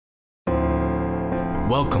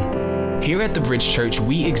Welcome. Here at the Bridge Church,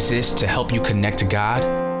 we exist to help you connect to God,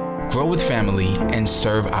 grow with family, and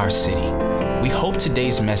serve our city. We hope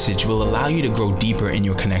today's message will allow you to grow deeper in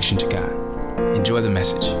your connection to God. Enjoy the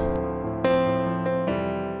message. We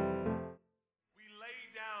lay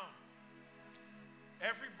down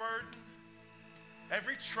every burden,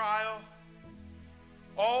 every trial,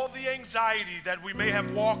 all the anxiety that we may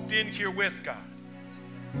have walked in here with, God.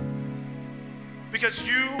 Because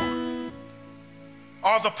you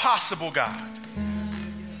are the possible God.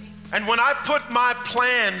 And when I put my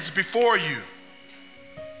plans before you,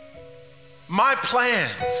 my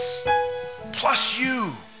plans plus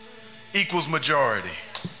you equals majority.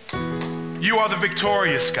 You are the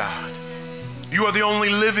victorious God. You are the only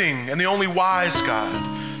living and the only wise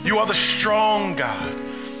God. You are the strong God.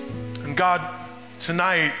 And God,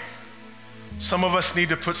 tonight, some of us need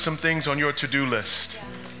to put some things on your to-do list.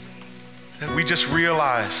 That we just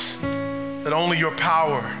realize that only your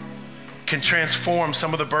power can transform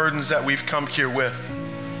some of the burdens that we've come here with.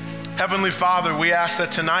 Heavenly Father, we ask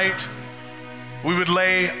that tonight we would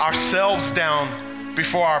lay ourselves down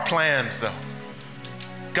before our plans, though.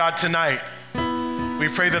 God, tonight, we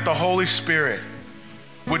pray that the Holy Spirit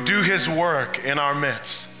would do his work in our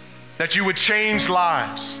midst, that you would change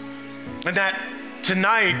lives, and that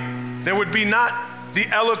tonight there would be not the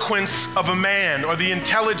eloquence of a man or the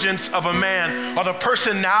intelligence of a man or the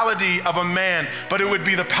personality of a man, but it would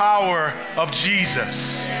be the power of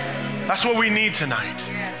Jesus. That's what we need tonight.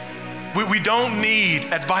 We don't need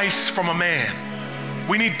advice from a man.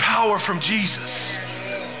 We need power from Jesus.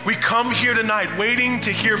 We come here tonight waiting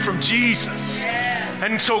to hear from Jesus.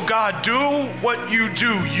 And so God, do what you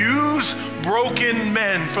do. Use broken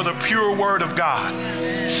men for the pure word of God.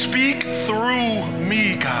 Speak through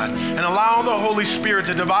me, God, and allow the Holy Spirit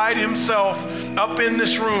to divide himself up in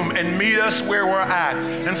this room and meet us where we're at.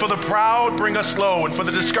 And for the proud, bring us low. And for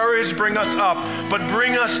the discouraged, bring us up. But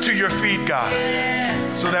bring us to your feet, God,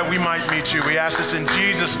 so that we might meet you. We ask this in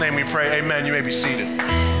Jesus' name we pray. Amen. You may be seated.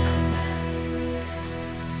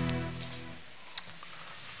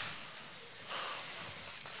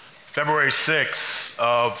 February 6th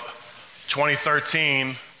of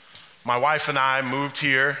 2013, my wife and I moved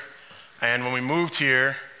here, and when we moved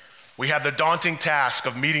here, we had the daunting task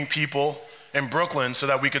of meeting people in Brooklyn so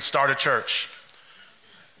that we could start a church.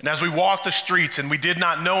 And as we walked the streets and we did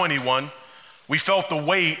not know anyone, we felt the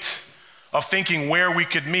weight of thinking where we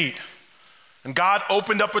could meet. And God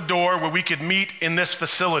opened up a door where we could meet in this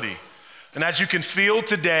facility. And as you can feel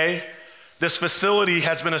today, this facility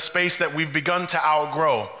has been a space that we've begun to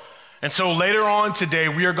outgrow. And so later on today,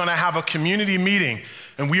 we are going to have a community meeting,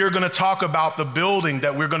 and we are going to talk about the building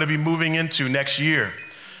that we're going to be moving into next year.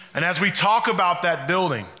 And as we talk about that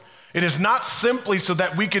building, it is not simply so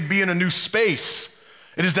that we could be in a new space.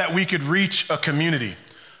 It is that we could reach a community,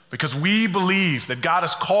 because we believe that God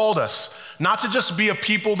has called us not to just be a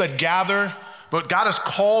people that gather, but God has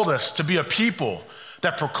called us to be a people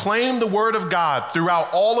that proclaim the word of God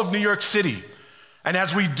throughout all of New York City. And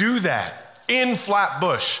as we do that, in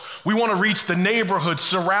Flatbush, we want to reach the neighborhood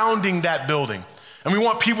surrounding that building. And we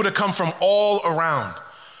want people to come from all around.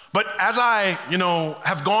 But as I,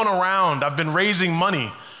 have gone around, I've been raising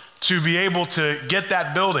money to be able to get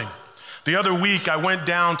that building. The other week, I went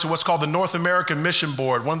down to what's called the North American Mission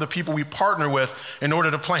Board, one of the people we partner with in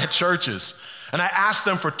order to plant churches. And I asked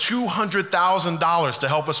them for $200,000 to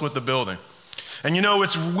help us with the building. And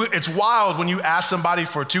it's wild when you ask somebody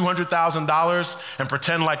for $200,000 and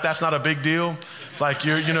pretend like that's not a big deal. Like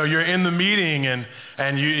you're in the meeting and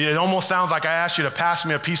it almost sounds like I asked you to pass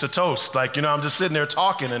me a piece of toast. Like, I'm just sitting there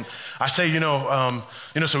talking and I say,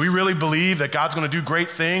 so we really believe that God's going to do great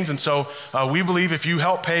things. And so we believe if you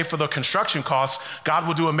help pay for the construction costs, God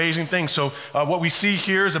will do amazing things. So what we see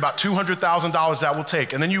here is about $200,000 that will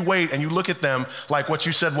take. And then you wait and you look at them like what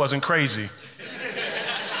you said wasn't crazy.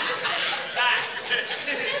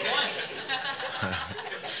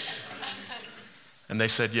 And they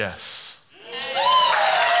said yes.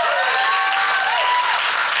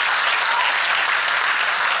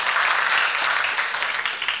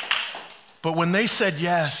 But when they said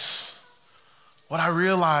yes, what I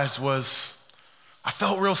realized was I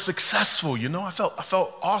felt real successful, I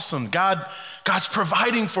felt awesome. God's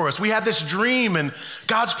providing for us. We had this dream and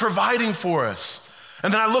God's providing for us.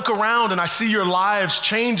 And then I look around and I see your lives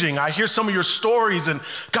changing. I hear some of your stories and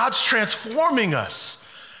God's transforming us.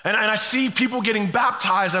 And I see people getting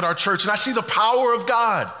baptized at our church, and I see the power of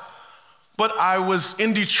God. But I was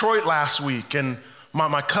in Detroit last week, and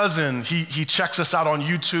my cousin, he checks us out on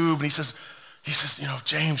YouTube, and he says,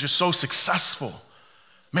 James, you're so successful.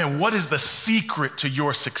 Man, what is the secret to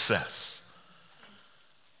your success?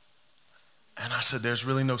 And I said, there's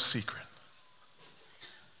really no secret.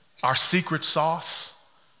 Our secret sauce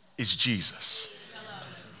is Jesus.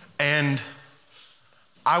 And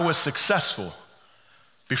I was successful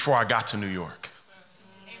before I got to New York.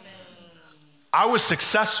 I was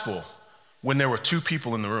successful when there were 2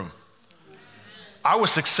 people in the room. I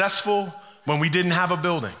was successful when we didn't have a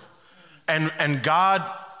building. And God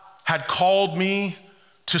had called me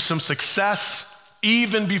to some success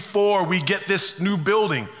even before we get this new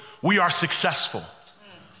building. We are successful.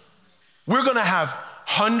 We're gonna have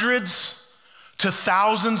hundreds to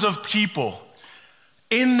thousands of people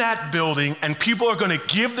in that building, and people are gonna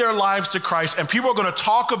give their lives to Christ, and people are gonna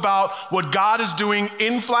talk about what God is doing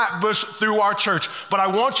in Flatbush through our church. But I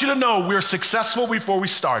want you to know we're successful before we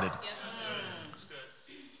started.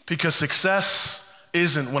 Because success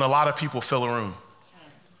isn't when a lot of people fill a room.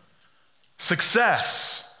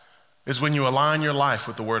 Success is when you align your life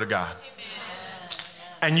with the Word of God.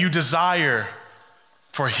 And you desire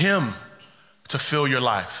for Him to fill your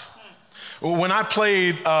life. When I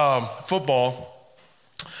played football,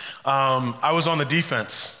 I was on the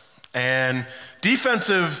defense. And the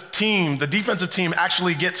defensive team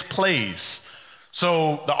actually gets plays.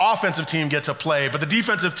 So the offensive team gets a play, but the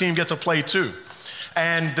defensive team gets a play too.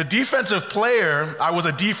 And the defensive player, I was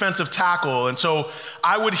a defensive tackle, and so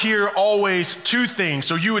I would hear always 2 things.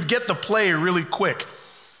 So you would get the play really quick.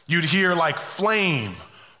 You'd hear like flame,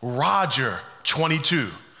 Roger, 22.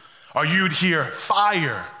 Or you'd hear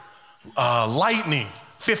fire, lightning,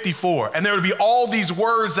 54. And there would be all these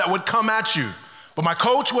words that would come at you. But my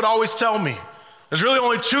coach would always tell me, there's really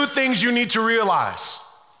only 2 things you need to realize.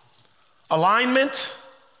 Alignment,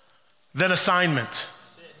 then assignment.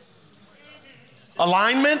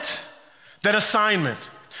 Alignment, then assignment.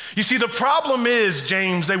 You see, the problem is,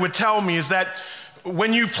 James, they would tell me, is that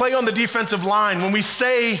when you play on the defensive line, when we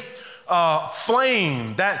say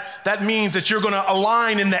flame, that means that you're gonna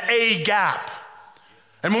align in the A gap.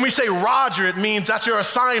 And when we say Roger, it means that's your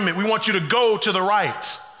assignment. We want you to go to the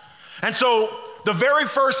right. And so the very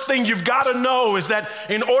first thing you've gotta know is that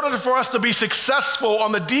in order for us to be successful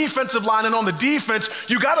on the defensive line and on the defense,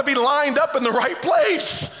 you gotta be lined up in the right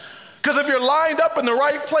place. Because if you're lined up in the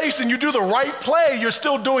right place and you do the right play, you're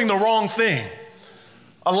still doing the wrong thing.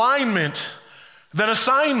 Alignment, then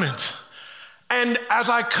assignment. And as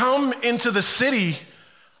I come into the city,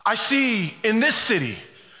 I see in this city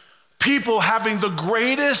people having the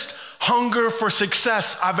greatest hunger for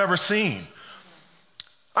success I've ever seen.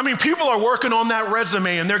 I mean, people are working on that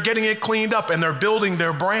resume and they're getting it cleaned up and they're building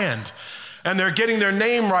their brand. And they're getting their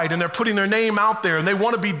name right, and they're putting their name out there, and they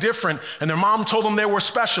want to be different, and their mom told them they were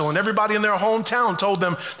special, and everybody in their hometown told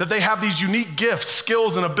them that they have these unique gifts,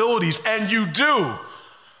 skills, and abilities, and you do.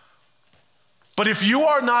 But if you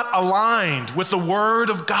are not aligned with the Word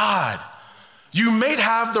of God, you may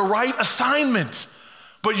have the right assignment,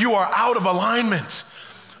 but you are out of alignment.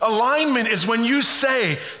 Alignment is when you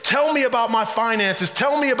say, tell me about my finances,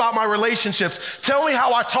 tell me about my relationships, tell me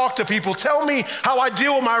how I talk to people, tell me how I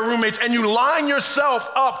deal with my roommates, and you line yourself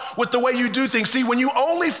up with the way you do things. See, when you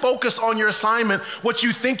only focus on your assignment, what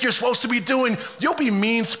you think you're supposed to be doing, you'll be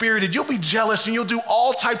mean-spirited, you'll be jealous, and you'll do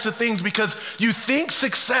all types of things because you think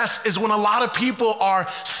success is when a lot of people are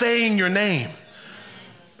saying your name.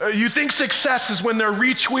 You think success is when they're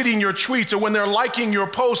retweeting your tweets or when they're liking your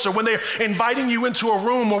posts or when they're inviting you into a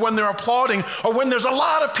room or when they're applauding or when there's a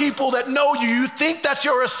lot of people that know you. You think that's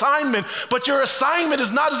your assignment, but your assignment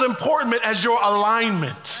is not as important as your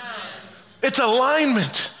alignment. It's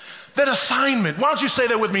alignment, then assignment. Why don't you say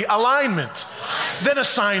that with me? Alignment, then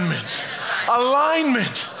assignment.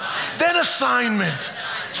 Alignment, then assignment.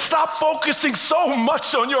 Stop focusing so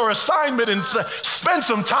much on your assignment and spend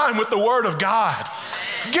some time with the Word of God.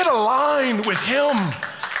 Get aligned with Him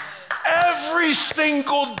every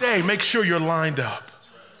single day. Make sure you're lined up.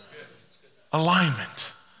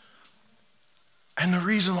 Alignment. And the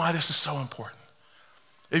reason why this is so important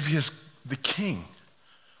is because the King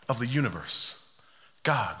of the universe,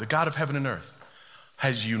 God, the God of heaven and earth,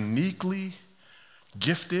 has uniquely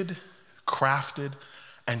gifted, crafted,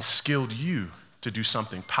 and skilled you to do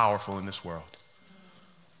something powerful in this world.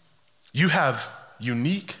 You have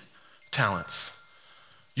unique talents.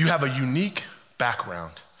 You have a unique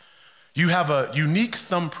background. You have a unique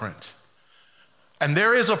thumbprint. And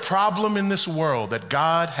there is a problem in this world that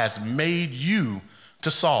God has made you to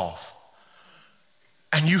solve.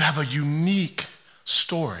 And you have a unique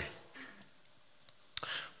story.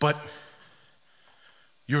 But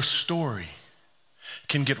your story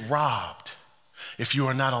can get robbed if you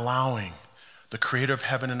are not allowing the Creator of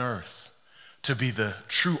heaven and earth to be the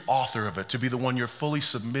true author of it, to be the one you're fully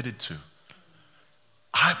submitted to.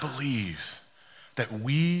 I believe that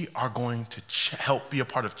we are going to help be a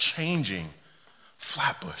part of changing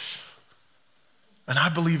Flatbush. And I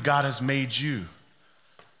believe God has made you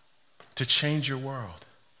to change your world,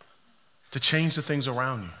 to change the things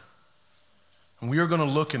around you. And we are going to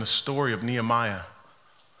look in a story of Nehemiah,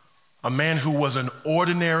 a man who was an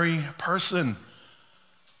ordinary person.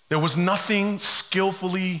 There was nothing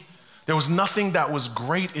that was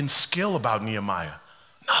great in skill about Nehemiah.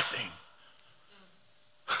 Nothing.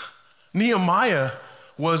 Nehemiah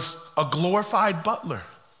was a glorified butler.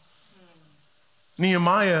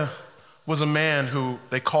 Nehemiah was a man who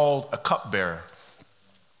they called a cupbearer.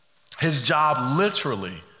 His job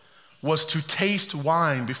literally was to taste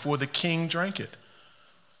wine before the king drank it.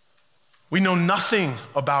 We know nothing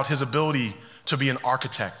about his ability to be an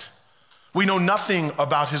architect. We know nothing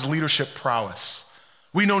about his leadership prowess.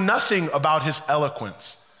 We know nothing about his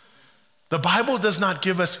eloquence. The Bible does not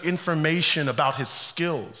give us information about his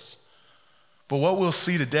skills. But what we'll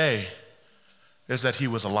see today is that he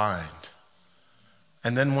was aligned.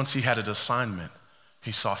 And then once he had an assignment,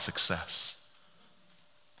 he saw success.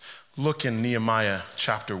 Look in Nehemiah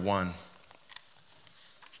chapter 1.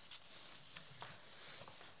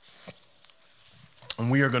 And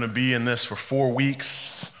we are going to be in this for 4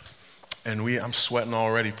 weeks. And I'm sweating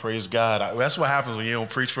already, praise God. That's what happens when you don't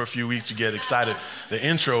preach for a few weeks, you get excited. The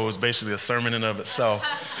intro is basically a sermon in and of itself.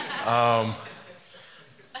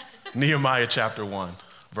 Nehemiah chapter 1,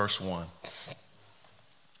 verse 1.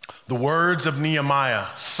 The words of Nehemiah,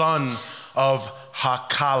 son of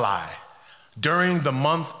Hakali, during the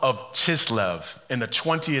month of Chislev in the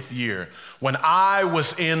 20th year, when I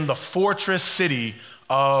was in the fortress city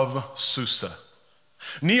of Susa.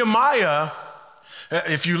 Nehemiah,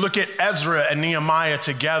 if you look at Ezra and Nehemiah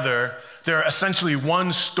together, they're essentially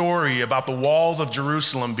one story about the walls of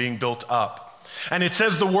Jerusalem being built up. And it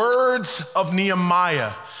says the words of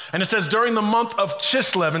Nehemiah, and it says during the month of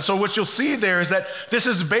Chislev. And so what you'll see there is that this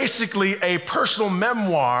is basically a personal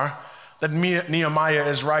memoir that Nehemiah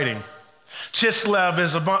is writing. Chislev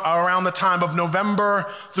is around the time of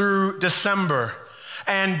November through December.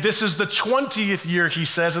 And this is the 20th year, he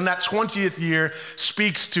says, and that 20th year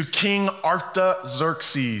speaks to King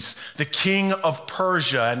Artaxerxes, the king of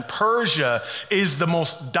Persia. And Persia is the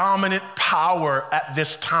most dominant power at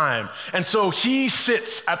this time. And so he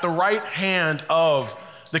sits at the right hand of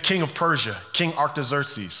the king of Persia, King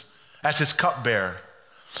Artaxerxes, as his cupbearer.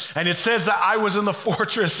 And it says that I was in the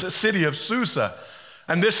fortress city of Susa,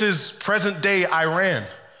 and this is present day Iran.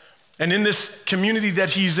 And in this community that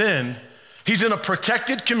he's in a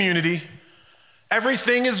protected community.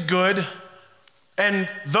 Everything is good. And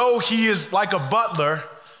though he is like a butler,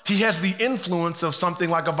 he has the influence of something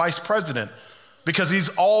like a vice president because he's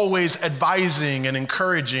always advising and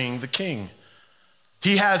encouraging the king.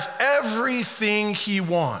 He has everything he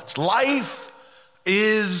wants. Life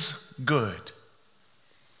is good.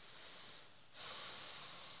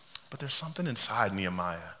 But there's something inside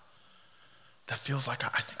Nehemiah that feels like,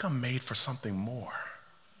 I think I'm made for something more.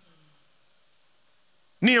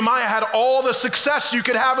 Nehemiah had all the success you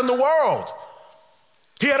could have in the world.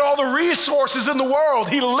 He had all the resources in the world.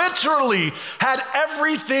 He literally had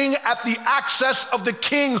everything at the access of the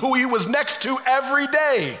king who he was next to every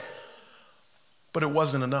day. But it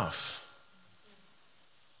wasn't enough.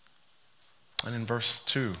 And in verse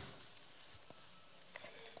 2,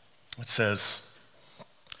 it says,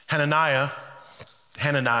 Hanani,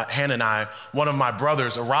 one of my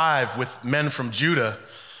brothers, arrived with men from Judah,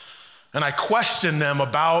 and I questioned them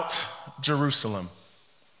about Jerusalem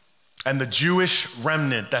and the Jewish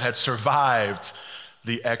remnant that had survived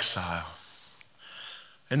the exile.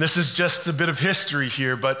 And this is just a bit of history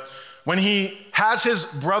here, but when he has his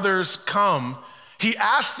brothers come, he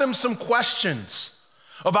asks them some questions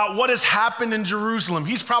about what has happened in Jerusalem.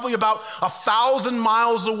 He's probably about 1,000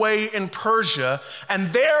 miles away in Persia, and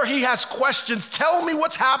there he has questions. Tell me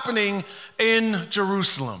what's happening in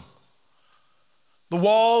Jerusalem. The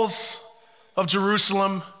walls of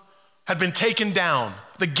Jerusalem had been taken down.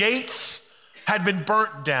 The gates had been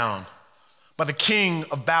burnt down by the king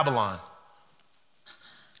of Babylon.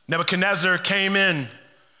 Nebuchadnezzar came in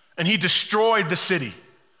and he destroyed the city,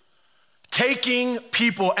 taking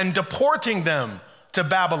people and deporting them to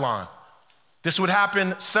Babylon. This would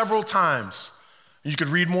happen several times. You could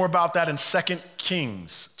read more about that in 2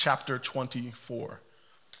 Kings chapter 24.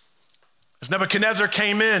 As Nebuchadnezzar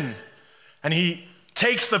came in and he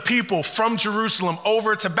takes the people from Jerusalem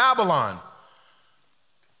over to Babylon,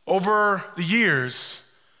 over the years,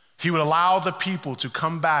 he would allow the people to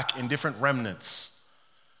come back in different remnants,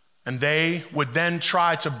 and they would then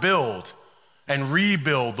try to build and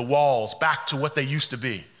rebuild the walls back to what they used to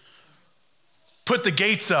be. put the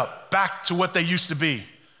gates up back to what they used to be,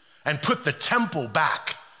 and put the temple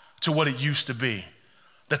back to what it used to be.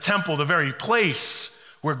 The temple, the very place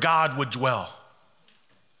where God would dwell.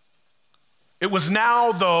 It was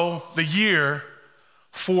now, though, the year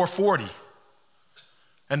 440.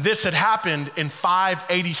 And this had happened in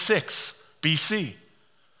 586 BC.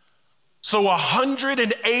 So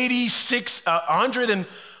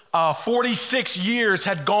 146 years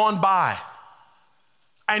had gone by.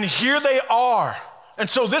 And here they are. And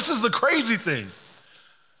so this is the crazy thing.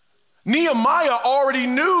 Nehemiah already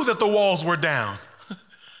knew that the walls were down.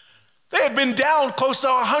 They had been down close to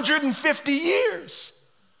 150 years.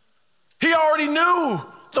 He already knew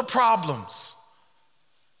the problems.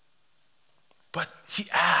 But he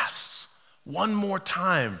asks one more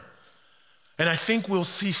time, and I think we'll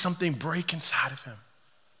see something break inside of him.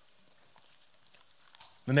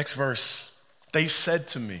 The next verse, they said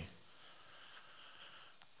to me,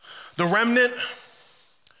 the remnant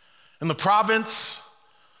in the province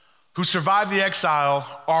who survived the exile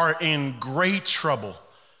are in great trouble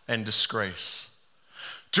and disgrace.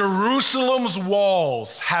 Jerusalem's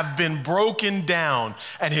walls have been broken down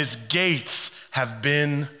and his gates have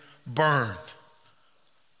been burned.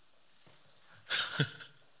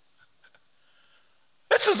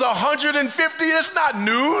 This is 150, it's not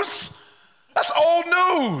news. That's old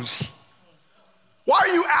news. Why are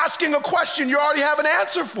you asking a question you already have an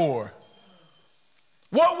answer for?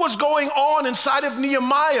 What was going on inside of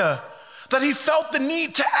Nehemiah that he felt the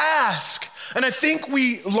need to ask? And I think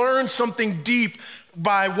we learned something deep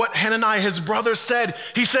by what Hananiah, his brother, said.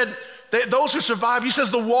 He said, those who survived, he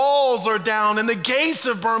says, the walls are down and the gates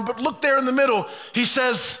have burned, but look there in the middle. He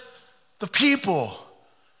says, the people,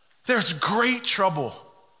 there's great trouble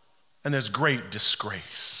and there's great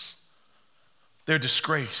disgrace. They're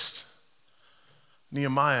disgraced.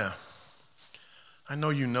 Nehemiah, I know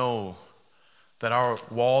you know that our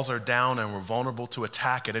walls are down and we're vulnerable to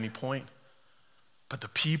attack at any point, but the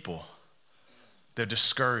people, they're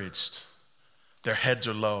discouraged. Their heads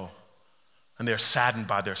are low, and they're saddened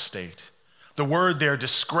by their state. The word there,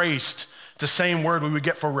 disgraced, it's the same word we would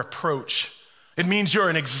get for reproach. It means you're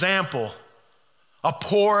an example, a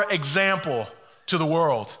poor example to the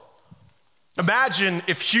world. Imagine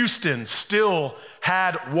if Houston still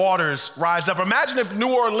had waters rise up. Imagine if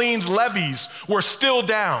New Orleans levees were still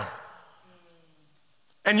down.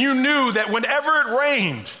 And you knew that whenever it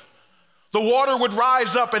rained, the water would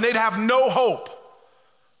rise up and they'd have no hope.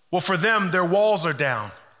 Well, for them, their walls are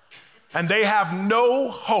down, and they have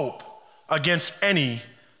no hope against any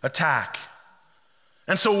attack.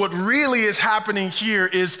 And so what really is happening here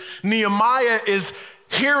is Nehemiah is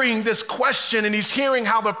hearing this question, and he's hearing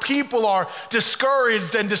how the people are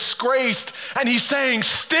discouraged and disgraced, and he's saying,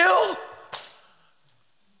 still?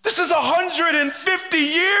 This is 150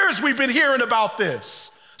 years we've been hearing about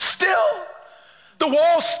this. Still? The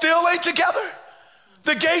walls still ain't together?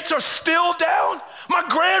 The gates are still down? My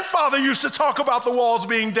grandfather used to talk about the walls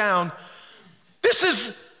being down. This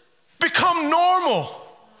has become normal.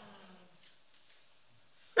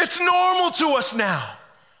 It's normal to us now.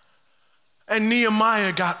 And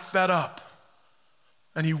Nehemiah got fed up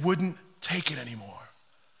and he wouldn't take it anymore.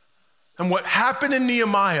 And what happened in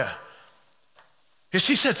Nehemiah is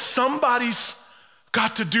he said, somebody's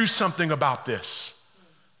got to do something about this,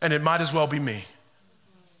 and it might as well be me.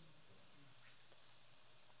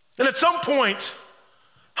 And at some point,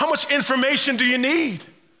 how much information do you need?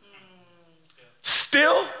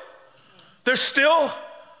 Still, there's still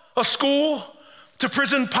a school to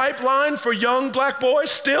prison pipeline for young black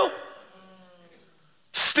boys, still.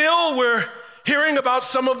 Still, we're hearing about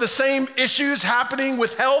some of the same issues happening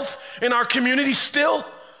with health in our community, still.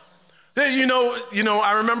 You know,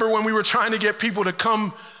 I remember when we were trying to get people to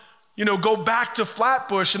come, go back to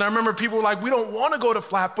Flatbush, and I remember people were like, we don't want to go to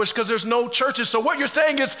Flatbush because there's no churches. So what you're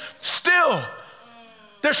saying is still,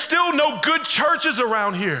 there's still no good churches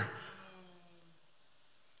around here.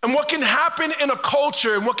 And what can happen in a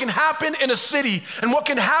culture, and what can happen in a city, and what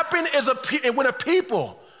can happen when a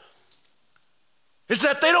people is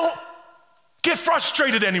that they don't get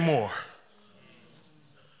frustrated anymore.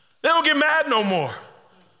 They don't get mad no more.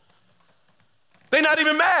 They're not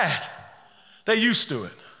even mad. They're used to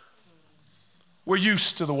it. We're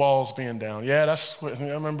used to the walls being down. Yeah, that's what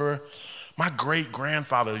I remember. My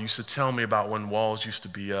great-grandfather used to tell me about when walls used to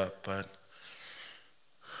be up, but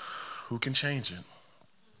who can change it?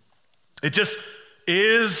 It just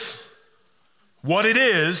is what it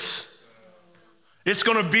is. It's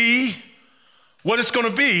going to be what it's going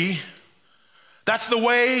to be. That's the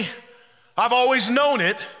way I've always known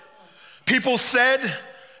it. People said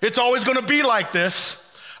it's always going to be like this.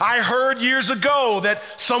 I heard years ago that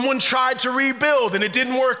someone tried to rebuild and it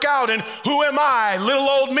didn't work out. And who am I? Little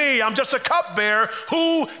old me. I'm just a cupbearer.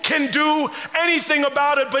 Who can do anything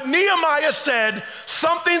about it? But Nehemiah said,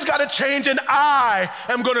 something's got to change and I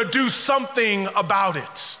am going to do something about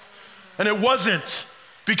it. And it wasn't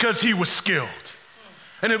because he was skilled.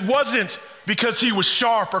 And it wasn't because he was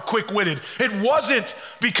sharp or quick-witted. It wasn't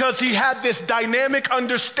because he had this dynamic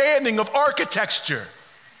understanding of architecture.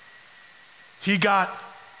 He got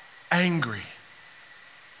angry,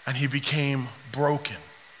 and he became broken.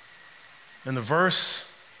 And the verse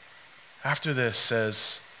after this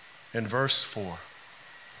says in verse 4,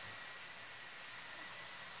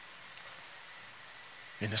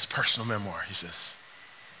 in his personal memoir, he says,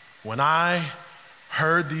 when I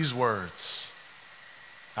heard these words,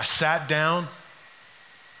 I sat down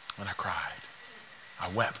and I cried. I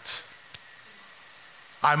wept.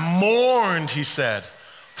 I mourned, he said,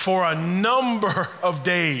 for a number of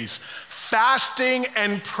days, fasting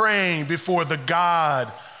and praying before the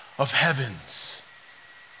God of heavens,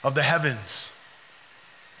 of the heavens.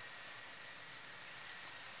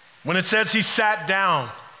 When it says he sat down,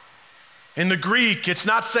 in the Greek, it's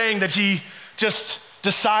not saying that he just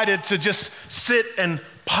decided to just sit and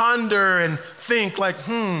ponder and think like,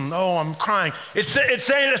 oh, I'm crying. It's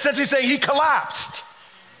essentially saying he collapsed.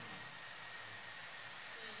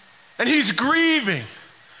 And he's grieving.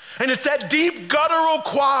 And it's that deep guttural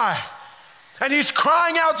cry. And he's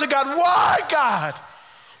crying out to God, why, God?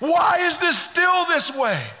 Why is this still this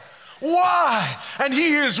way? Why? And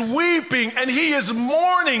he is weeping and he is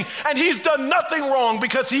mourning and he's done nothing wrong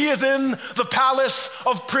because he is in the palace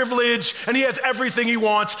of privilege and he has everything he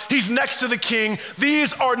wants. He's next to the king.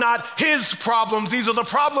 These are not his problems. These are the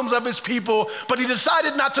problems of his people. But he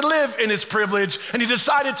decided not to live in his privilege and he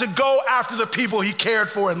decided to go after the people he cared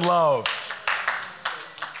for and loved.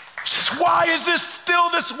 He says, why is this still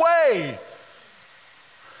this way?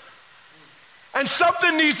 And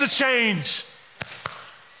something needs to change.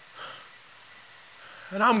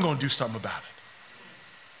 And I'm going to do something about it.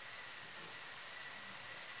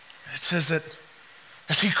 And it says that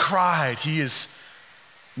as he cried, he is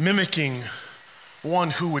mimicking one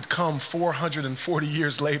who would come 440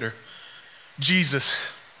 years later,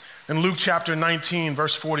 Jesus. In Luke chapter 19,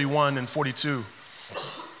 verse 41 and 42,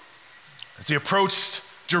 as he approached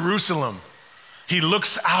Jerusalem, he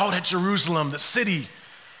looks out at Jerusalem, the city,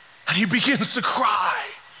 and he begins to cry.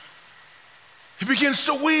 He begins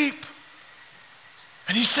to weep.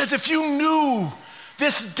 And he says, if you knew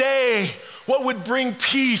this day what would bring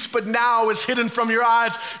peace, but now is hidden from your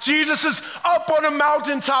eyes. Jesus is up on a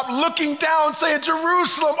mountaintop looking down saying,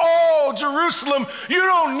 Jerusalem, oh, Jerusalem, you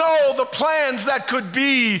don't know the plans that could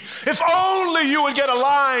be. If only you would get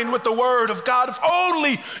aligned with the word of God. If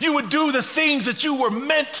only you would do the things that you were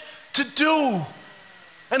meant to do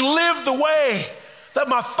and live the way that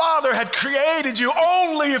my Father had created you,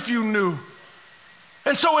 only if you knew.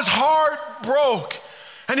 And so his heart broke.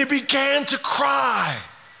 And he began to cry.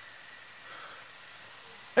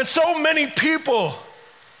 And so many people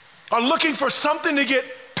are looking for something to get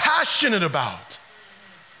passionate about,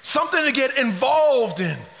 something to get involved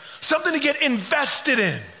in, something to get invested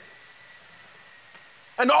in.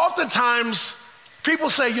 And oftentimes, people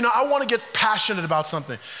say, I want to get passionate about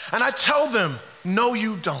something. And I tell them, no,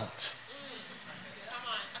 you don't.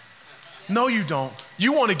 No, you don't.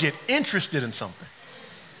 You want to get interested in something.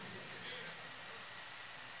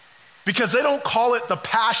 Because they don't call it the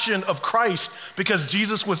passion of Christ because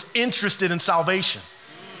Jesus was interested in salvation.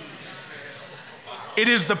 It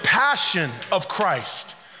is the passion of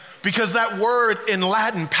Christ because that word in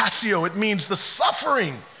Latin, passio, it means the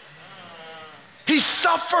suffering. He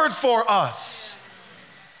suffered for us.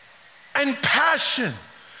 And passion,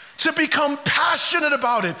 to become passionate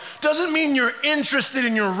about it, doesn't mean you're interested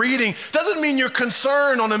in your reading, doesn't mean you're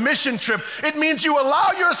concerned on a mission trip. It means you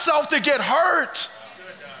allow yourself to get hurt.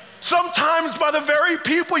 Sometimes by the very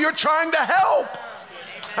people you're trying to help.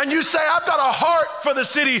 And you say, I've got a heart for the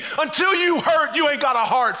city. Until you hurt, you ain't got a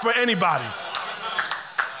heart for anybody.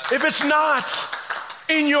 If it's not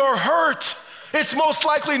in your hurt, it's most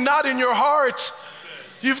likely not in your heart.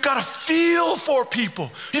 You've got to feel for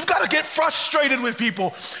people. You've got to get frustrated with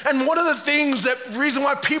people. And one of the reason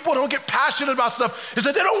why people don't get passionate about stuff is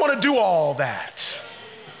that they don't want to do all that.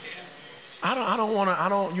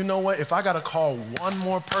 You know what? If I got to call one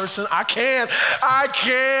more person, I can't.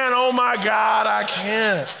 Oh my God, I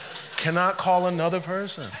can't. Cannot call another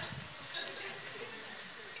person.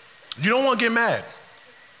 You don't want to get mad.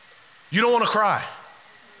 You don't want to cry.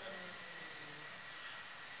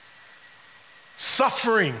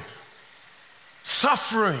 Suffering.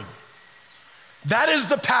 That is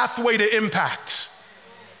the pathway to impact.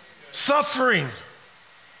 suffering,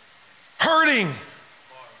 hurting.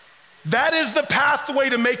 That is the pathway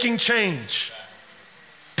to making change.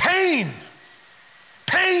 Pain.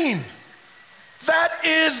 That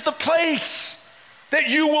is the place that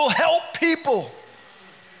you will help people.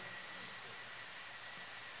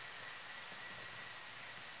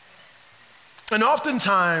 And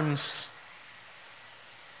oftentimes,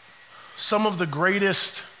 some of the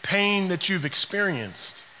greatest pain that you've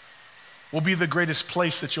experienced will be the greatest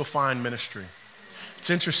place that you'll find ministry. It's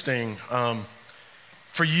interesting.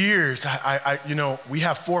 For years, we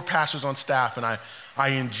have 4 pastors on staff, and I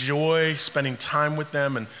enjoy spending time with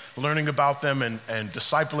them and learning about them and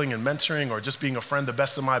discipling and mentoring or just being a friend the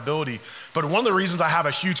best of my ability. But one of the reasons I have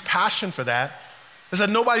a huge passion for that is that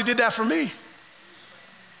nobody did that for me.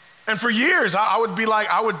 And for years, I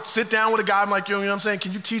would sit down with a guy, I'm like, you know what I'm saying?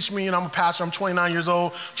 Can you teach me? And I'm a pastor, I'm 29 years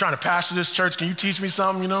old, trying to pastor this church. Can you teach me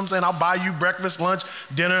something? You know what I'm saying? I'll buy you breakfast, lunch,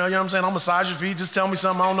 dinner, you know what I'm saying? I'll massage your feet, just tell me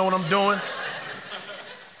something, I don't know what I'm doing.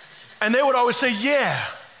 And they would always say, yeah.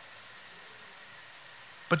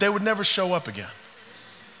 But they would never show up again.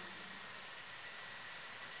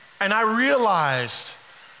 And I realized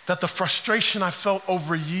that the frustration I felt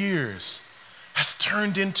over years has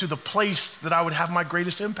turned into the place that I would have my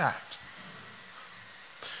greatest impact.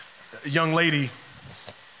 A young lady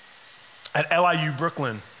at LIU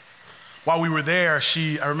Brooklyn, while we were there,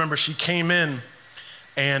 I remember she came in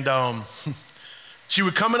and she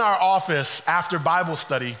would come in our office after Bible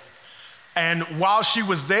study, and while she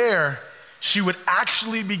was there, she would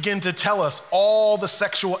actually begin to tell us all the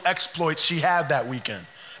sexual exploits she had that weekend,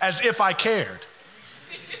 as if I cared.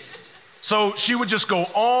 So she would just go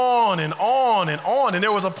on and on and on. And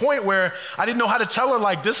there was a point where I didn't know how to tell her,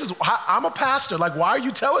 like, I'm a pastor. Like, why are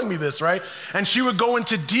you telling me this, right? And she would go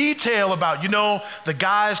into detail about, the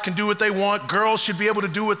guys can do what they want. Girls should be able to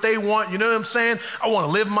do what they want. You know what I'm saying? I want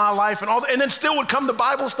to live my life and all that. And then still would come to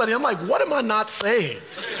Bible study. I'm like, what am I not saying?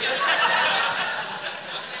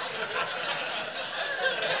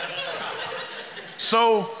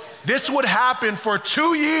 So this would happen for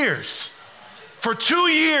 2 years. For 2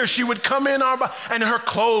 years, she would come in, and her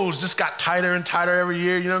clothes just got tighter and tighter every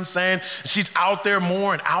year, you know what I'm saying? And she's out there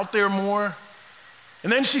more and out there more.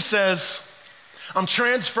 And then she says, I'm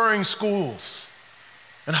transferring schools.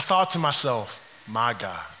 And I thought to myself, my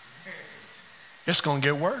God, it's gonna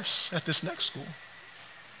get worse at this next school.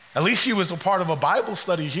 At least she was a part of a Bible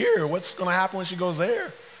study here. What's gonna happen when she goes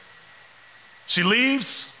there? She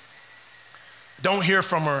leaves, don't hear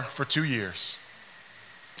from her for 2 years.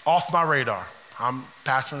 Off my radar. I'm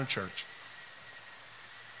pastoring a church.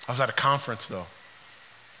 I was at a conference, though,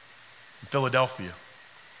 in Philadelphia.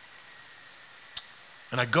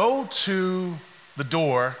 And I go to the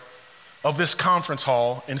door of this conference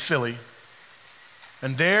hall in Philly,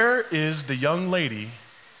 and there is the young lady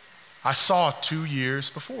I saw 2 years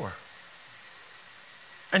before.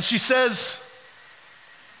 And she says,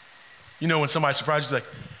 when somebody surprises you, like,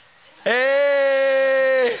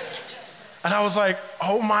 hey. And I was like,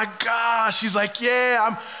 oh my gosh. She's like,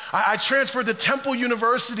 yeah, I transferred to Temple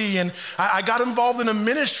University and I got involved in a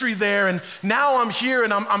ministry there, and now I'm here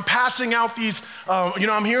and I'm passing out these,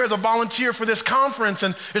 I'm here as a volunteer for this conference,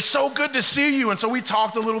 and it's so good to see you. And so we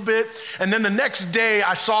talked a little bit, and then the next day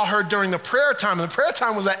I saw her during the prayer time, and the prayer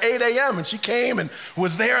time was at 8 a.m. and she came and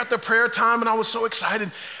was there at the prayer time, and I was so excited.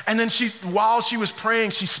 And then while she was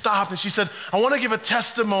praying, she stopped and she said, I want to give a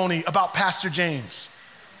testimony about Pastor James.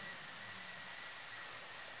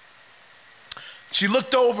 She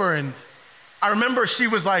looked over, and I remember she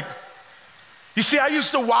was like, you see, I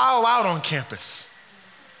used to wild out on campus.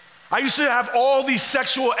 I used to have all these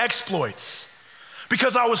sexual exploits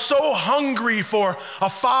because I was so hungry for a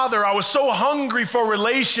father. I was so hungry for a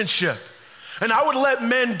relationship, and I would let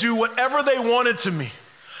men do whatever they wanted to me.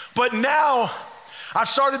 But now I've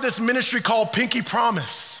started this ministry called Pinky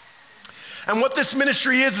Promise. And what this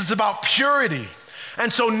ministry is about purity.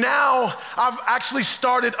 And so now I've actually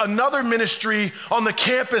started another ministry on the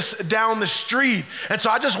campus down the street. And so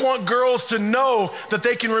I just want girls to know that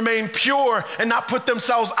they can remain pure and not put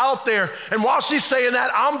themselves out there. And while she's saying that,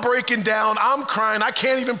 I'm breaking down, I'm crying, I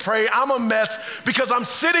can't even pray, I'm a mess, because I'm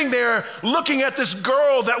sitting there looking at this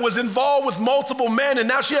girl that was involved with multiple men, and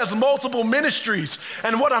now she has multiple ministries.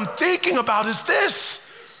 And what I'm thinking about is this.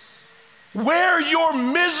 Where your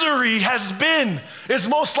misery has been is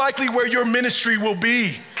most likely where your ministry will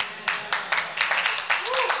be.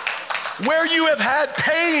 where you have had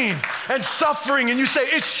pain and suffering and you say,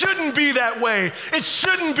 it shouldn't be that way. It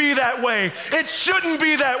shouldn't be that way. It shouldn't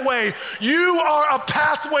be that way. You are a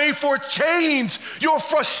pathway for change. Your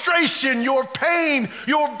frustration, your pain,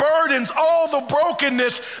 your burdens, all the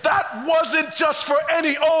brokenness, that wasn't just for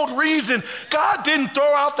any old reason. God didn't throw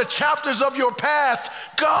out the chapters of your past.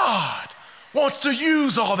 God wants to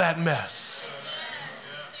use all that mess.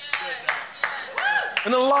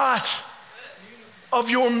 And a lot of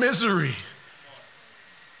your misery,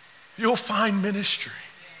 you'll find ministry.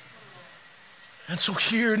 And so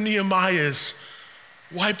here Nehemiah is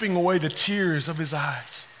wiping away the tears of his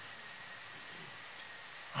eyes.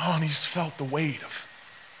 Oh, and he's felt the weight of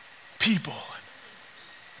people and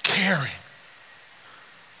caring.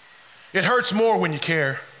 It hurts more when you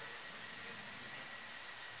care.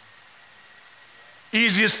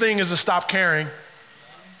 Easiest thing is to stop caring.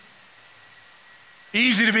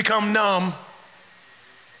 Easy to become numb.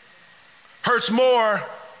 Hurts more,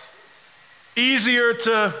 easier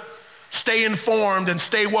to stay informed and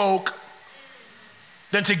stay woke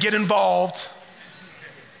than to get involved.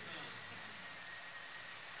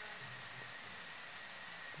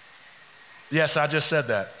 Yes, I just said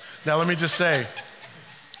that. Now let me just say,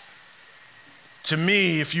 to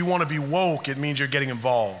me, if you want to be woke, it means you're getting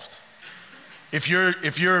involved. If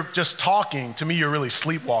you're just talking, to me, you're really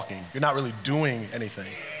sleepwalking. You're not really doing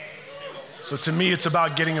anything. So to me, it's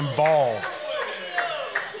about getting involved,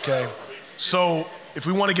 okay? So if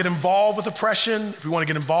we want to get involved with oppression, if we want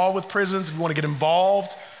to get involved with prisons, if we want to get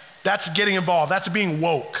involved, that's getting involved. That's being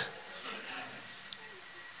woke.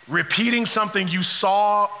 Repeating something you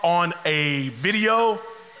saw on a video,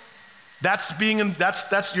 that's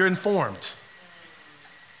you're informed.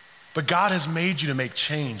 But God has made you to make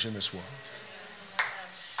change in this world.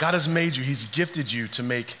 God has made you, he's gifted you to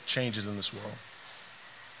make changes in this world.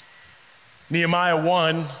 Nehemiah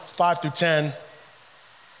 1, 5 through 10,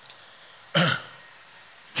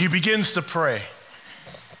 he begins to pray.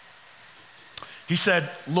 He said,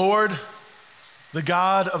 Lord, the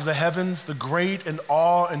God of the heavens, the great and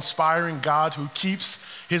awe-inspiring God who keeps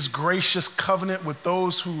his gracious covenant with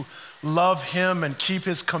those who love him and keep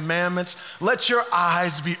his commandments, let your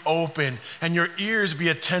eyes be open and your ears be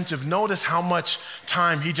attentive. Notice how much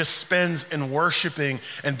time he just spends in worshiping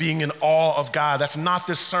and being in awe of God. That's not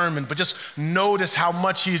this sermon, but just notice how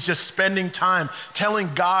much he's just spending time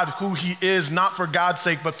telling God who he is, not for God's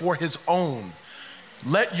sake, but for his own.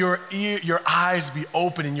 Let your eyes be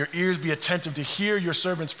open and your ears be attentive to hear your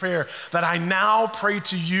servant's prayer, that I now pray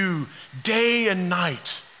to you day and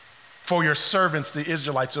night for your servants, the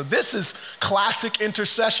Israelites. So this is classic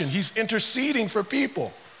intercession. He's interceding for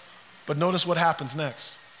people. But notice what happens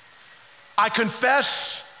next. I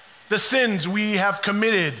confess the sins we have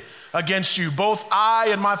committed against you. Both I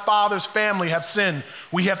and my father's family have sinned.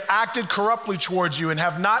 We have acted corruptly towards you and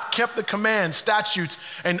have not kept the commands, statutes,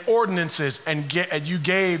 and ordinances, and you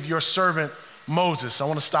gave your servant Moses. I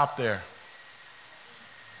want to stop there.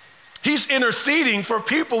 He's interceding for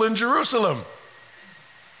people in Jerusalem.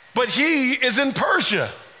 But he is in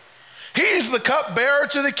Persia. He's the cupbearer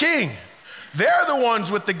to the king. They're the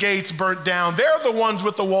ones with the gates burnt down. They're the ones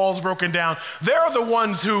with the walls broken down. They're the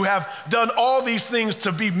ones who have done all these things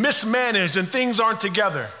to be mismanaged and things aren't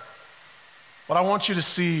together. But I want you to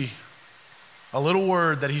see a little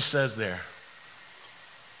word that he says there.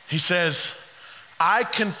 He says, I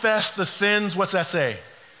confess the sins, what's that say?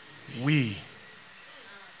 We.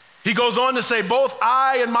 He goes on to say, both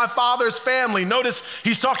I and my father's family. Notice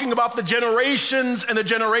he's talking about the generations and the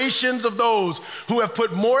generations of those who have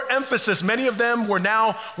put more emphasis. Many of them were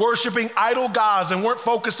now worshiping idol gods and weren't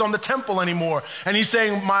focused on the temple anymore. And he's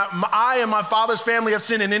saying, I and my father's family have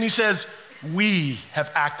sinned. And then he says, we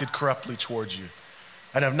have acted corruptly towards you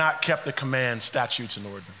and have not kept the commands, statutes, and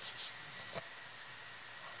ordinances.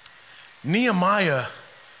 Nehemiah,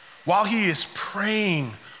 while he is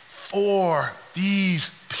praying for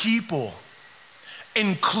these people,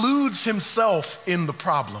 includes himself in the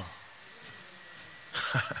problem.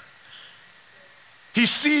 He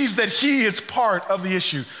sees that he is part of the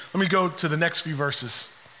issue. Let me go to the next few verses.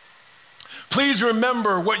 Please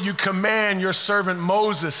remember what you command your servant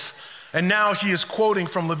Moses. And now he is quoting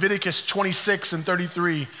from Leviticus 26 and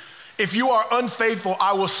 33. If you are unfaithful,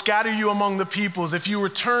 I will scatter you among the peoples. If you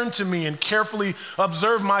return to me and carefully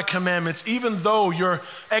observe my commandments, even though your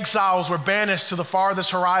exiles were banished to the farthest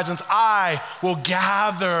horizons, I will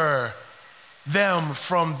gather them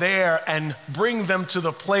from there and bring them to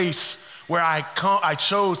the place where I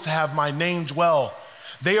chose to have my name dwell.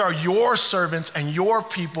 They are your servants and your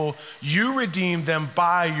people. You redeemed them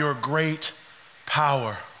by your great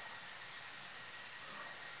power.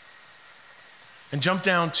 And jump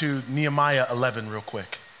down to Nehemiah 11 real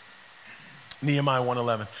quick. Nehemiah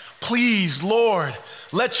 1:11. Please, Lord,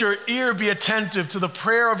 let your ear be attentive to the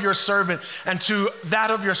prayer of your servant and to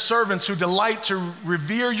that of your servants who delight to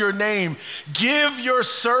revere your name. Give your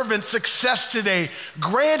servant success today.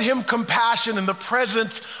 Grant him compassion in the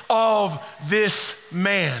presence of this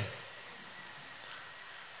man.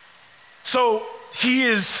 So he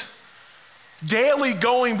is daily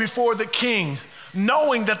going before the king,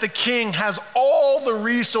 knowing that the king has all the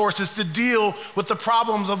resources to deal with the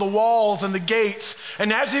problems of the walls and the gates.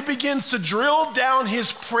 And as he begins to drill down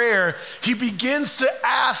his prayer, he begins to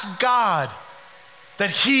ask God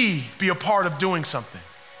that he be a part of doing something.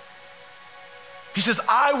 He says,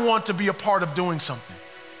 I want to be a part of doing something.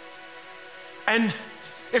 And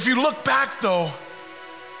if you look back though,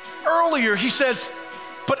 earlier he says,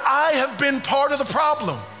 but I have been part of the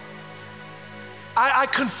problem. I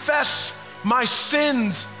confess my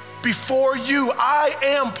sins before you. I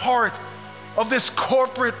am part of this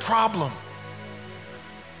corporate problem.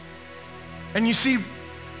 And you see,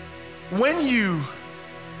 when you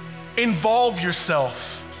involve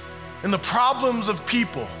yourself in the problems of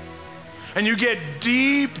people and you get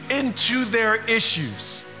deep into their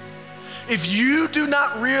issues, if you do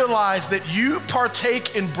not realize that you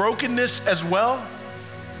partake in brokenness as well,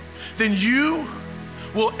 then you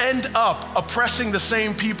will end up oppressing the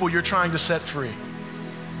same people you're trying to set free.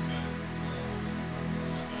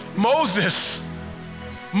 Moses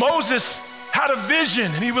had a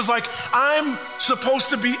vision and he was like, I'm supposed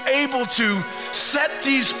to be able to set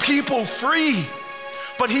these people free.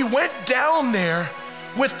 But he went down there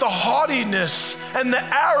with the haughtiness and the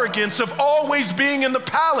arrogance of always being in the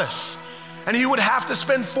palace. And he would have to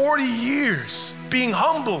spend 40 years being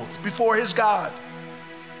humbled before his God.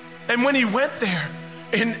 And when he went there,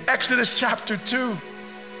 in Exodus chapter 2,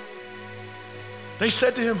 they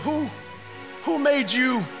said to him, who made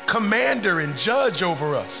you commander and judge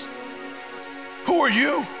over us? Who are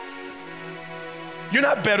you? You're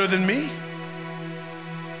not better than me.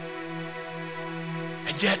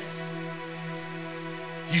 And yet,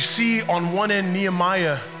 you see on one end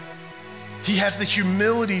Nehemiah, he has the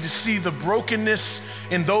humility to see the brokenness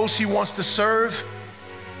in those he wants to serve.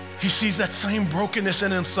 He sees that same brokenness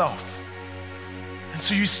in himself. And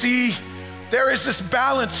so you see, there is this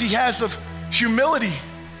balance he has of humility.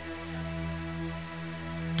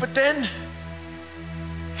 But then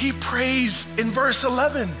he prays in verse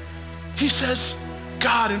 11. He says,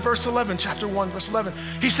 God, in verse 11, chapter 1, verse 11,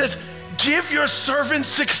 he says, give your servant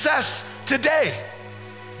success today.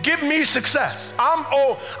 Give me success.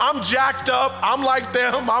 I'm jacked up. I'm like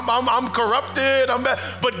them. I'm corrupted.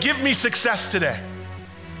 But give me success today.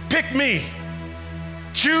 Pick me.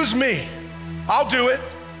 Choose me. I'll do it.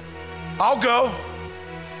 I'll go.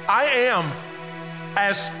 I am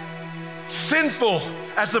as sinful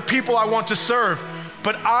as the people I want to serve,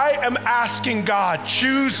 but I am asking God,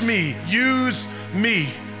 choose me, use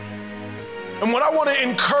me. And what I want to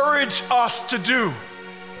encourage us to do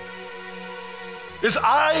is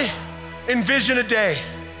I envision a day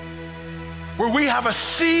where we have a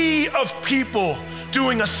sea of people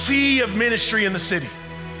doing a sea of ministry in the city.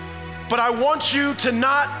 But I want you to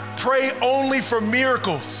not pray only for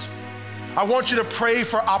miracles. I want you to pray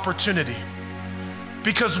for opportunity.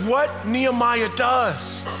 Because what Nehemiah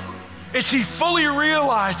does is he fully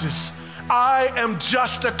realizes, I am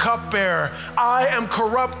just a cupbearer. I am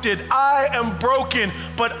corrupted. I am broken,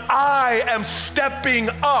 but I am stepping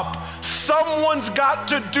up. Someone's got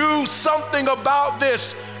to do something about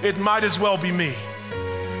this. It might as well be me.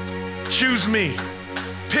 Choose me.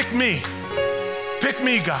 Pick me. Pick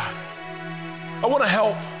me, God. I want to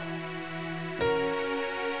help.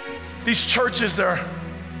 These churches, there's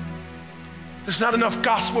not enough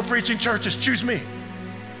gospel preaching churches. Choose me.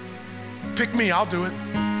 Pick me, I'll do it.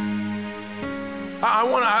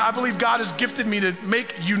 I believe God has gifted me to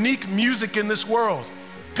make unique music in this world.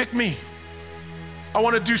 Pick me. I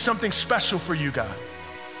want to do something special for you, God.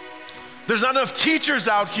 There's not enough teachers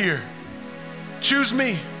out here. Choose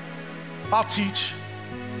me. I'll teach.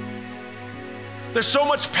 There's so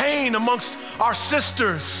much pain amongst our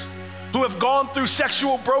sisters who have gone through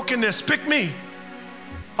sexual brokenness. Pick me.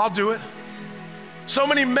 I'll do it. So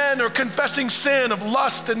many men are confessing sin of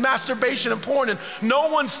lust and masturbation and porn, and no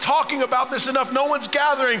one's talking about this enough. No one's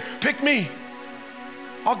gathering. Pick me.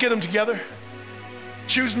 I'll get them together.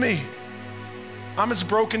 Choose me. I'm as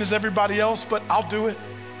broken as everybody else, but I'll do it.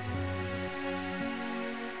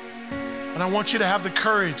 And I want you to have the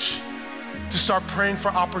courage to start praying for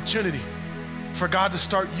opportunity, for God to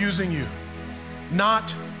start using you,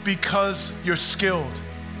 not because you're skilled,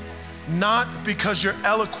 not because you're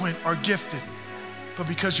eloquent or gifted, but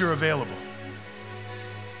because you're available.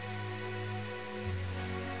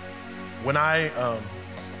 when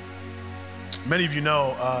many of you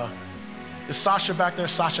know, is Sasha back there?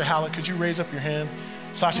 Sasha Hallett, could you raise up your hand?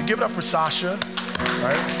 Sasha, give it up for Sasha,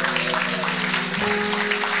 right?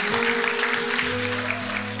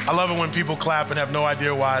 I love it when people clap and have no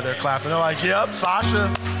idea why they're clapping. They're like, yep,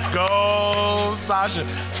 Sasha, go Sasha.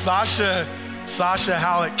 Sasha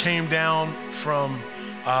Hallett came down from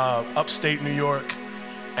upstate New York,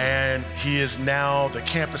 and he is now the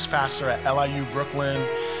campus pastor at LIU Brooklyn.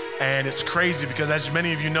 And it's crazy because, as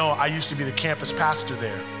many of you know, I used to be the campus pastor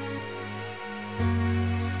there.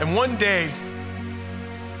 And one day,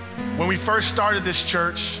 when we first started this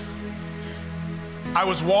church, I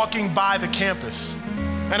was walking by the campus,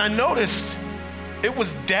 and I noticed it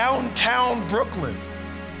was downtown Brooklyn.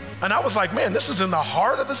 And I was like, man, this is in the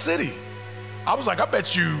heart of the city. I was like, I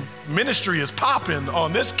bet you ministry is popping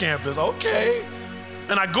on this campus. Okay.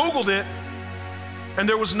 And I Googled it, and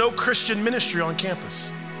there was no Christian ministry on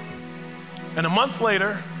campus. And a month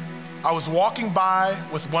later, I was walking by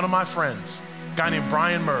with one of my friends, a guy named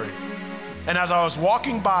Brian Murray. And as I was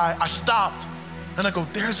walking by, I stopped, and I go,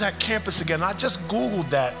 there's that campus again. And I just Googled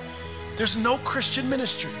that. There's no Christian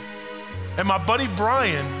ministry. And my buddy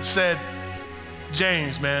Brian said,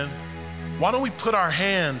 James, man, why don't we put our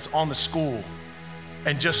hands on the school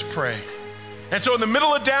and just pray? And so in the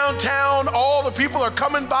middle of downtown, all the people are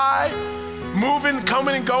coming by, moving,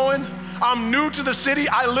 coming and going. I'm new to the city.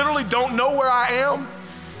 I literally don't know where I am.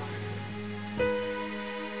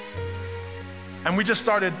 And we just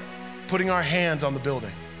started putting our hands on the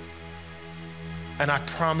building. And I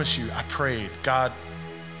promise you, I prayed, God,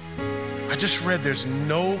 I just read there's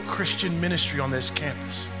no Christian ministry on this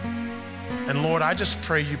campus. And Lord, I just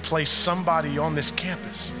pray you place somebody on this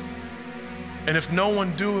campus. And if no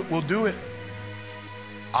one will do it,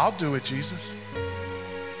 I'll do it, Jesus.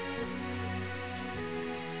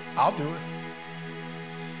 I'll do it.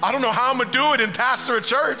 I don't know how I'm gonna do it and pastor a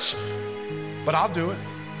church, but I'll do it.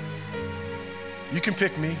 You can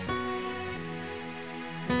pick me.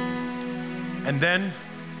 And then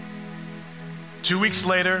 2 weeks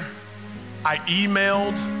later, I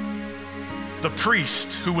emailed the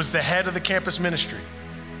priest who was the head of the campus ministry.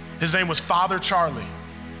 His name was Father Charlie.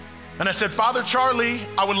 And I said, Father Charlie,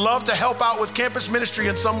 I would love to help out with campus ministry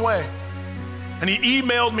in some way. And he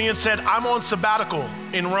emailed me and said, I'm on sabbatical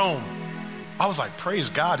in Rome. I was like, praise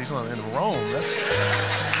God, he's in Rome.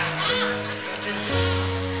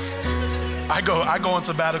 I go on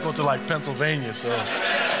sabbatical to like Pennsylvania, so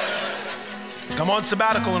I'm on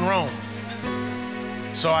sabbatical in Rome.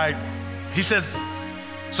 So he says,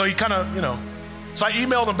 so he kind of, so I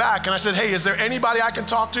emailed him back and I said, hey, is there anybody I can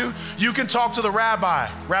talk to? You can talk to the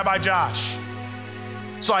Rabbi Josh.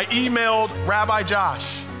 So I emailed Rabbi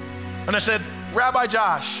Josh and I said, Rabbi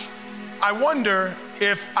Josh, I wonder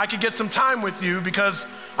if I could get some time with you because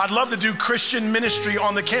I'd love to do Christian ministry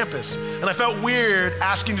on the campus. And I felt weird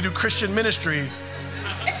asking to do Christian ministry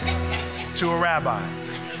to a rabbi.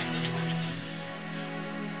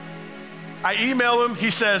 I email him,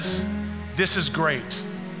 he says, this is great.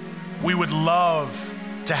 We would love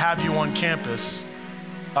to have you on campus.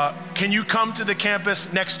 Can you come to the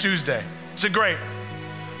campus next Tuesday? I said, great.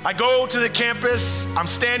 I go to the campus, I'm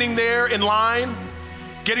standing there in line,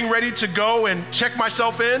 getting ready to go and check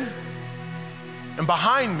myself in. And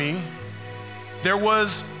behind me, there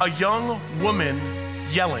was a young woman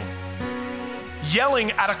yelling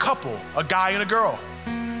at a couple, a guy and a girl.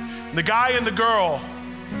 And the guy and the girl,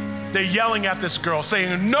 they're yelling at this girl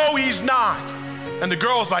saying, no, he's not. And the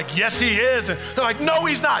girl's like, yes, he is. And they're like, no,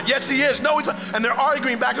 he's not. Yes, he is. No, he's not. And they're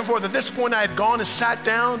arguing back and forth. At this point, I had gone and sat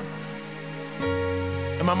down.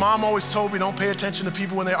 And my mom always told me, don't pay attention to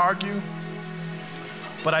people when they argue.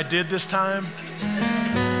 But I did this time.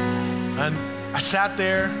 And I sat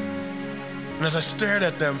there. And as I stared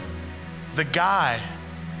at them, the guy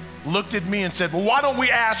looked at me and said, well, why don't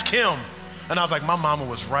we ask him? And I was like, my mama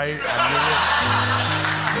was right.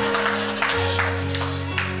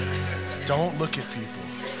 Don't look at people.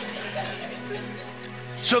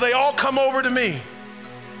 So they all come over to me.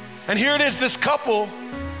 And here it is, this couple,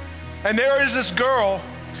 and there is this girl,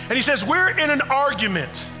 and he says, we're in an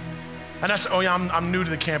argument. And I said, oh yeah, I'm new to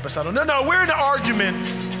the campus. I don't know. No, we're in an argument,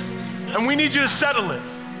 and we need you to settle it.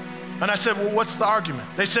 And I said, well, what's the argument?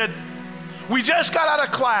 They said, we just got out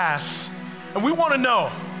of class, and we want to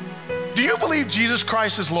know, do you believe Jesus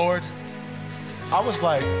Christ is Lord? I was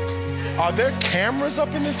like, are there cameras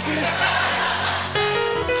up in this place?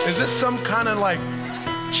 Is this some kind of like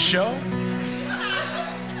show?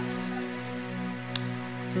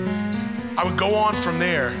 I would go on from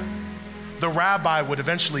there. The rabbi would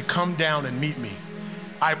eventually come down and meet me.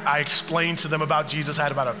 I explained to them about Jesus. I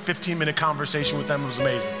had about a 15-minute conversation with them. It was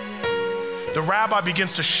amazing. the rabbi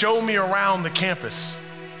begins to show me around the campus.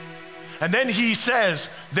 And then he says,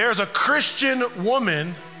 there's a Christian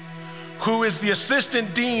woman who is the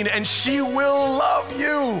assistant dean, and she will love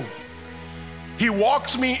you. He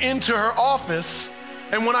walks me into her office,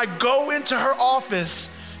 and when I go into her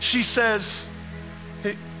office, she says,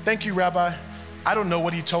 hey, thank you, Rabbi. I don't know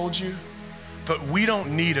what he told you, but we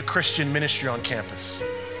don't need a Christian ministry on campus.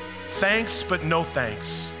 Thanks, but no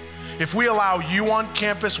thanks. If we allow you on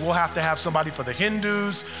campus, we'll have to have somebody for the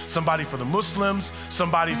Hindus, somebody for the Muslims,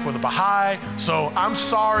 somebody for the Baha'i. So I'm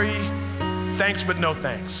sorry, thanks, but no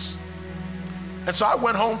thanks. And so I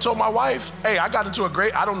went home, told my wife, hey, I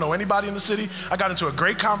don't know anybody in the city. I got into a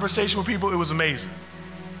great conversation with people. It was amazing.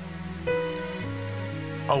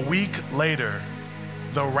 A week later,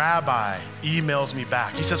 the rabbi emails me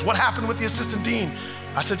back. He says, what happened with the assistant dean?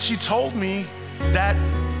 I said, she told me that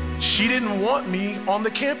she didn't want me on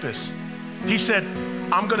the campus. He said,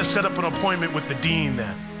 I'm gonna set up an appointment with the dean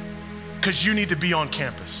then, because you need to be on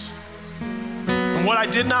campus. And what I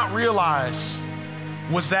did not realize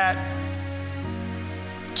was that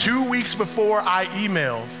 2 weeks before I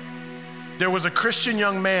emailed, there was a Christian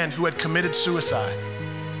young man who had committed suicide.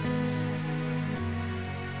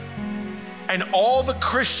 And all the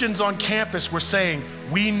Christians on campus were saying,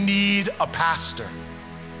 we need a pastor.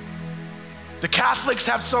 The Catholics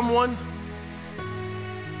have someone.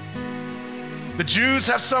 The Jews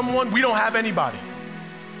have someone. We don't have anybody.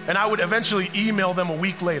 And I would eventually email them a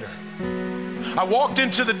week later. I walked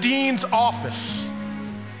into the dean's office,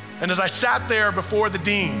 and as I sat there before the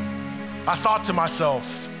dean, I thought to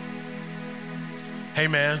myself, hey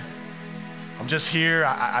man, I'm just here.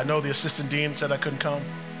 I know the assistant dean said I couldn't come.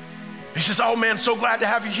 He says, oh man, so glad to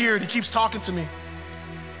have you here. And he keeps talking to me.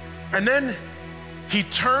 And then he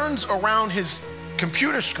turns around his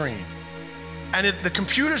computer screen, and the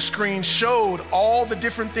computer screen showed all the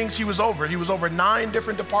different things he was over. He was over 9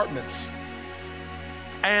 different departments.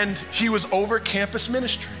 And he was over campus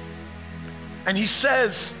ministry. And he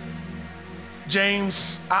says,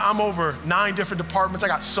 James, I'm over 9 different departments. I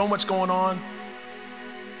got so much going on.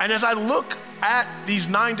 And as I look at these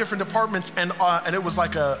 9 different departments, and it was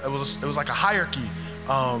like a hierarchy.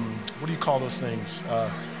 What do you call those things?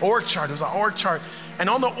 Org chart. It was an org chart. And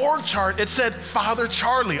on the org chart, it said Father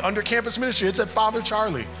Charlie. Under campus ministry, it said Father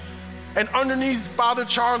Charlie. And underneath Father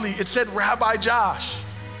Charlie, it said Rabbi Josh.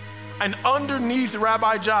 And underneath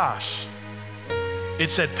Rabbi Josh,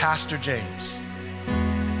 it said Pastor James.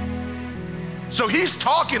 So he's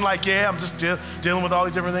talking like, yeah, I'm just dealing with all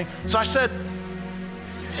these different things. So I said,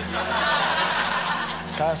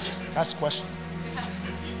 can I ask a question?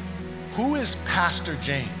 Who is Pastor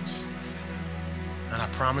James? And I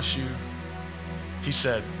promise you, he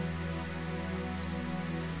said,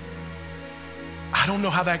 I don't know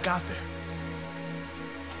how that got there.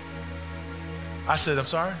 I said, I'm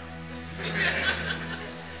sorry?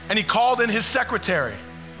 And he called in his secretary.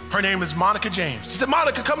 Her name is Monica James. He said,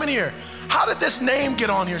 Monica, come in here. How did this name get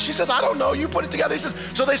on here? She says, I don't know, you put it together. He says,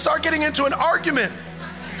 so they start getting into an argument.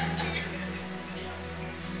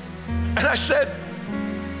 And I said,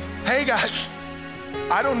 hey guys,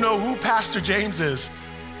 I don't know who Pastor James is,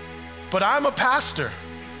 but I'm a pastor.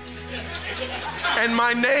 And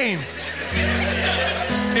my name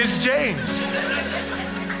is James.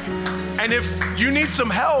 And if you need some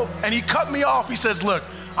help, and he cut me off, he says, look,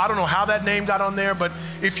 I don't know how that name got on there, but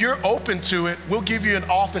if you're open to it, we'll give you an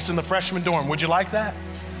office in the freshman dorm. Would you like that?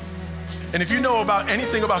 And if you know about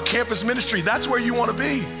anything about campus ministry, that's where you want to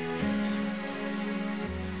be.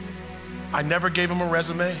 I never gave him a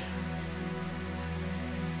resume.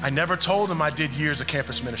 I never told him I did years of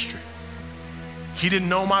campus ministry. He didn't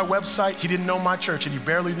know my website, he didn't know my church, and he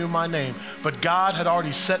barely knew my name. But God had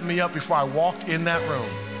already set me up before I walked in that room.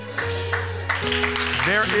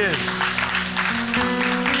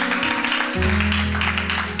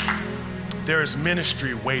 There is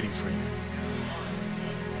ministry waiting for you.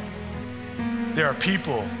 There are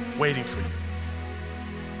people waiting for you.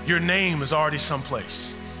 Your name is already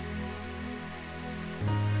someplace.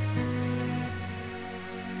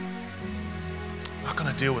 I'm not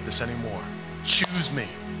gonna deal with this anymore. Choose me,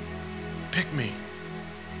 pick me.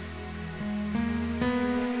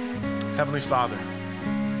 Heavenly Father,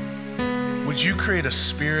 would you create a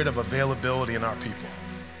spirit of availability in our people?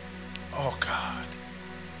 Oh God.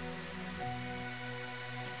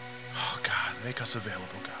 Oh God, make us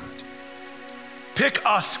available, God. Pick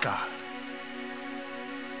us, God.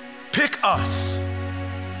 Pick us.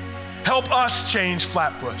 Help us change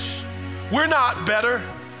Flatbush. We're not better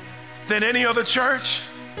than any other church.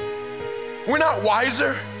 We're not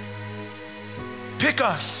wiser. Pick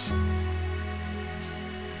us.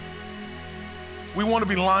 We want to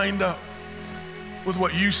be lined up with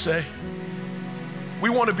what you say. We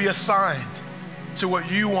want to be assigned to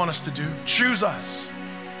what you want us to do. Choose us.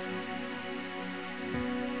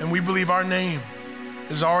 And we believe our name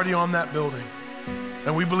is already on that building.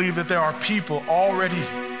 And we believe that there are people already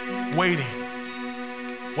waiting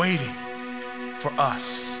for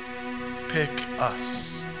us. Pick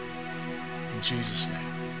us. In Jesus' name.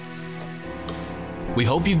 We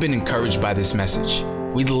hope you've been encouraged by this message.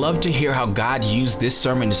 We'd love to hear how God used this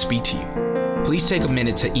sermon to speak to you. Please take a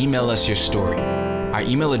minute to email us your story. Our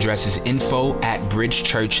email address is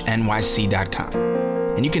info@bridgechurchnyc.com.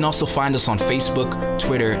 And you can also find us on Facebook,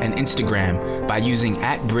 Twitter, and Instagram by using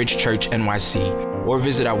 @bridgechurchnyc or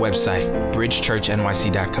visit our website,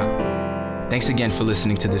 bridgechurchnyc.com. Thanks again for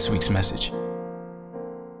listening to this week's message.